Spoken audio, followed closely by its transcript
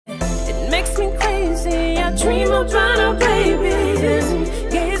makes me crazy. I dream about our babies,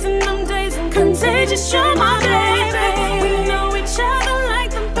 gazing them days and contagious. You're my baby. We know each other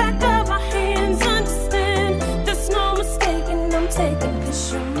like the back of our hands. Understand, there's no mistaking. I'm taking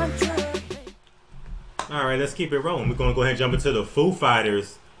 'cause you're my drug. All right, let's keep it rolling. We're gonna go ahead and jump into the Foo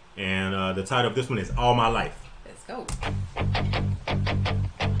Fighters, and the title of this one is "All My Life." Let's go.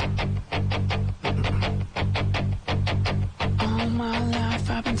 All my life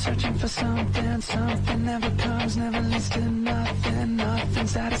I've been searching for something, something never comes, never leads to nothing, nothing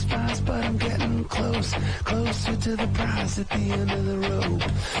satisfies, but I'm getting close, closer to the prize at the end of the rope.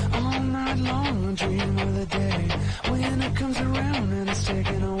 All night long I dream of the day when it comes around and it's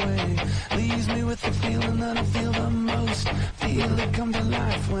taken away, leaves me with the feeling that I feel the most, feel it come to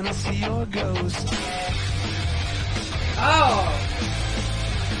life when I see your ghost. Oh.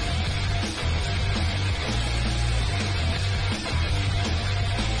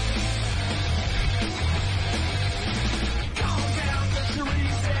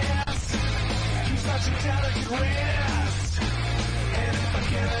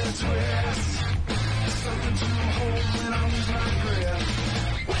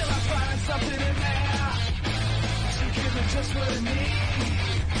 Just what I need.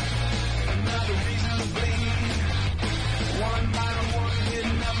 Another reason to bleed. One by one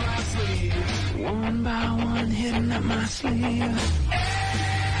hidden up my sleeve. One by one hidden up my sleeve. Hey,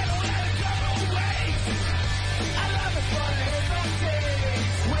 don't let it go to waste. I love it for the hit my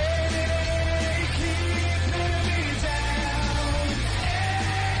taste. Way keeping me down.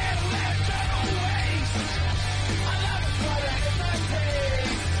 Hey, don't let it go to waste. I love it for the hit my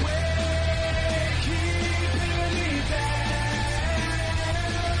taste. Way keeping me down.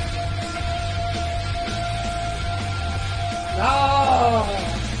 Oh.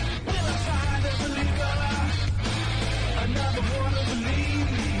 Will I find a believer? Another one who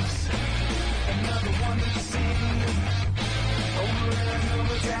believes. Another one to deceive. Over and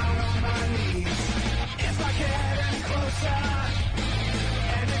over down on my knees. If I get any closer,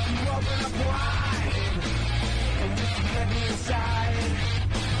 and if you open up wide, and if you let me inside,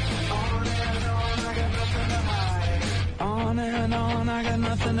 on and on, I got nothing to hide. On and on, I got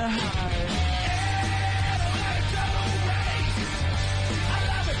nothing to hide.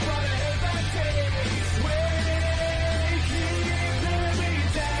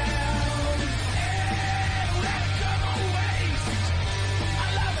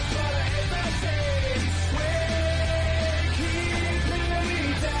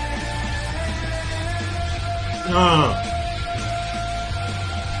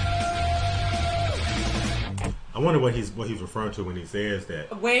 I wonder what he's referring to when he says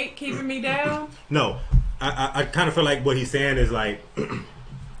that. Wait, keeping me down? No, I kind of feel like what he's saying is like,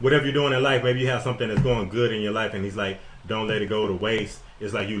 whatever you're doing in life, maybe you have something that's going good in your life, and he's like, don't let it go to waste.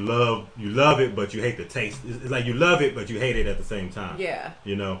 It's like you love it, but you hate the taste. It's like you love it, but you hate it at the same time. Yeah.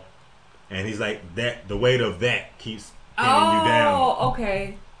 You know, and he's like that. The weight of that keeps pinning you down. Oh,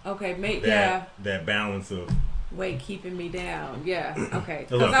 okay, yeah. That balance of weight keeping me down. Yeah, okay.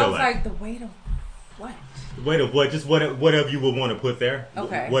 That's what Because I I feel was like. like, the weight of what? the weight of what? Just whatever you would want to put there.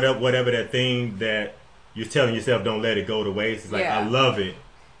 Okay. Whatever that thing that you're telling yourself, don't let it go to waste. It's like Yeah. I love it,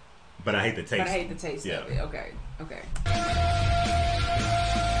 but I hate the taste. But I hate the taste Yeah. of it. Okay. Okay.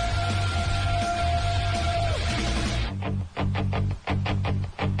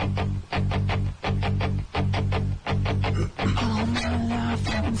 All my life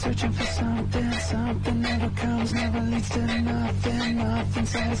I've been searching for something, something never comes, never leads to nothing, nothing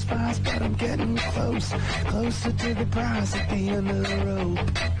satisfies, but I'm getting close, closer to the prize at the end of the rope.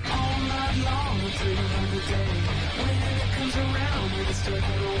 All night long I'm dreaming of the day, when it comes around and it's taken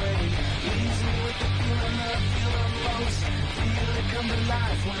away, leaves me with the feeling that I feel the most, feel it come to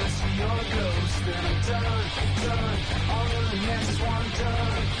life when I see your ghost, then I'm done, all of the next one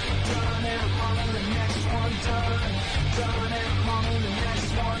done, and I'm all of the next one done, and I'm all of the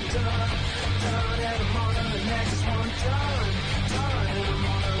next one done, and I'm all of the next one done, and I'm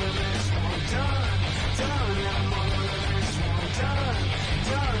all of the next one done, and I'm all of the next one done,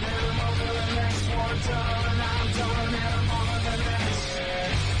 and I'm all of the next one done, I'm done, and I'm all of the next.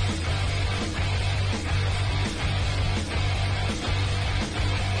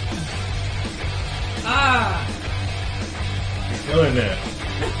 Ah. Feeling that.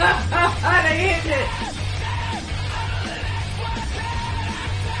 They hit it.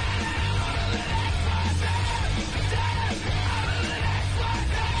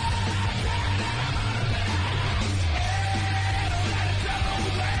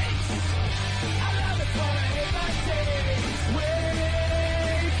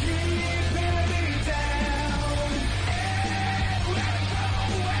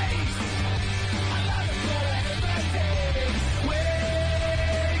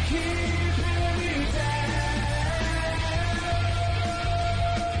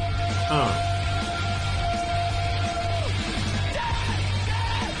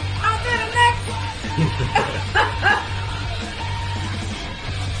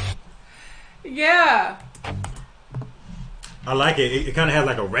 Yeah. I like it. It kind of has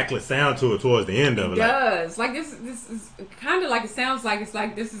like a reckless sound to it towards the end of it. It does. Like this is kind of like, it sounds like it's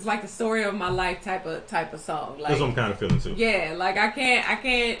like this is like the story of my life type of song. Like, that's what I'm kind of feeling too. Yeah, like I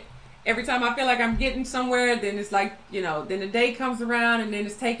can't. Every time I feel like I'm getting somewhere, then it's like, you know, then the day comes around and then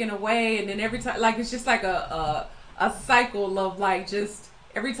it's taken away, and then every time, like, it's just like a cycle of like, just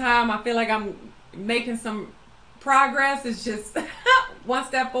every time I feel like I'm making some progress, it's just one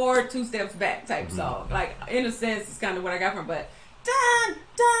step forward, two steps back type song. Like, in a sense, it's kind of what I got from, but done.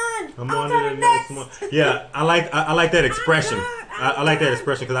 I'm on to the next one. Yeah, I like that expression. I like that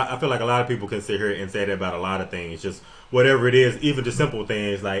expression because I feel like a lot of people can sit here and say that about a lot of things. Just whatever it is, even just simple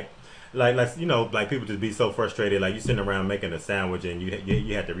things like you know, like people just be so frustrated. Like you sitting around making a sandwich and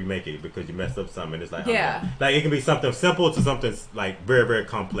you have to remake it because you messed up something. And it's like, yeah, like it can be something simple to something like very, very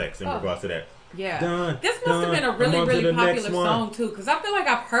complex in regards to that. Yeah, this must have been a really popular song too, because I feel like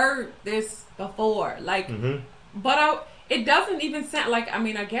I've heard this before. Like, but it doesn't even sound like. I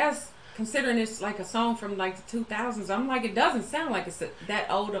mean, I guess considering it's like a song from like the 2000s, I'm like, it doesn't sound like it's that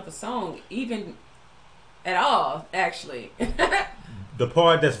old of a song, even at all. Actually, the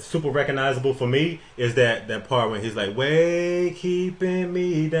part that's super recognizable for me is that part when he's like, "Way keeping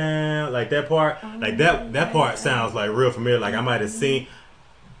me down," like that part, like that part sounds like real familiar. Like I might have seen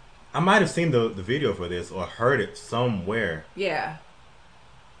the video for this or heard it somewhere. Yeah.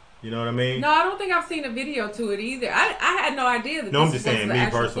 You know what I mean? No, I don't think I've seen a video to it either. I had no idea that. No, this I'm just saying, me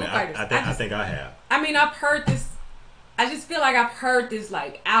personally, I think I have. I mean, I've heard this. I just feel like I've heard this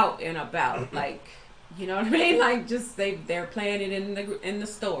like out and about, like, you know what I mean? Like, just they're playing it in the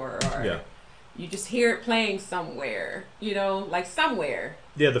store, or you just hear it playing somewhere. You know, like somewhere.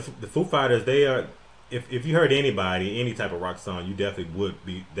 Yeah, the Foo Fighters, they are. If you heard anybody, any type of rock song, you definitely would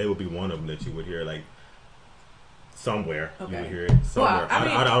be. They would be one of them that you would hear like somewhere. Okay. You would hear it somewhere.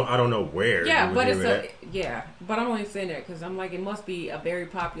 Well, I don't know where. Yeah, but but I'm only saying that because I'm like, it must be a very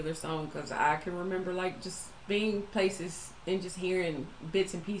popular song because I can remember like just being places and just hearing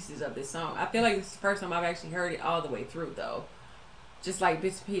bits and pieces of this song. I feel like this is the first time I've actually heard it all the way through though. Just like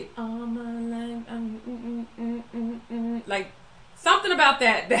bits and pieces. All my life, like. Something about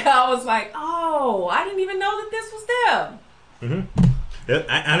that I was like, oh, I didn't even know that this was them.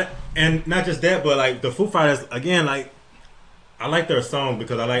 And not just that, but like the Foo Fighters, again, like I like their song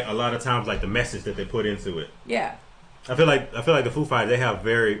because I like a lot of times like the message that they put into it. Yeah. I feel like the Foo Fighters, they have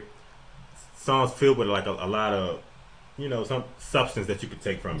very songs filled with like a lot of, you know, some substance that you could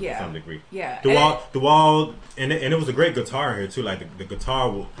take from to some degree. Yeah. The wall, and it was a great guitar here too. Like the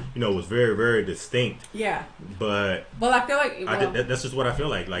guitar, you know, was very, very distinct. Yeah. But well, I feel like that's just what I feel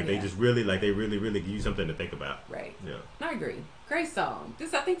like. Like they just really, like they really, really give you something to think about. Right. Yeah. I agree. Great song. I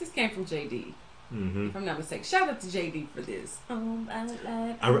think this came from JD. If I'm not mistaken. Shout out to JD for this.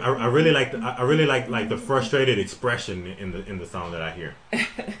 I really like the frustrated expression in the song that I hear.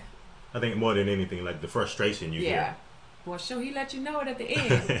 I think more than anything, like the frustration you hear. Well, sure, he let you know it at the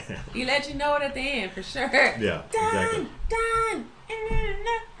end. He let you know it at the end, for sure. Yeah, exactly. Done.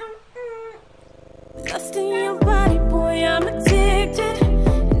 Lust in your body, boy, I'm addicted.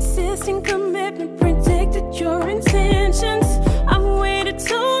 Insisting commitment, predicted your intent.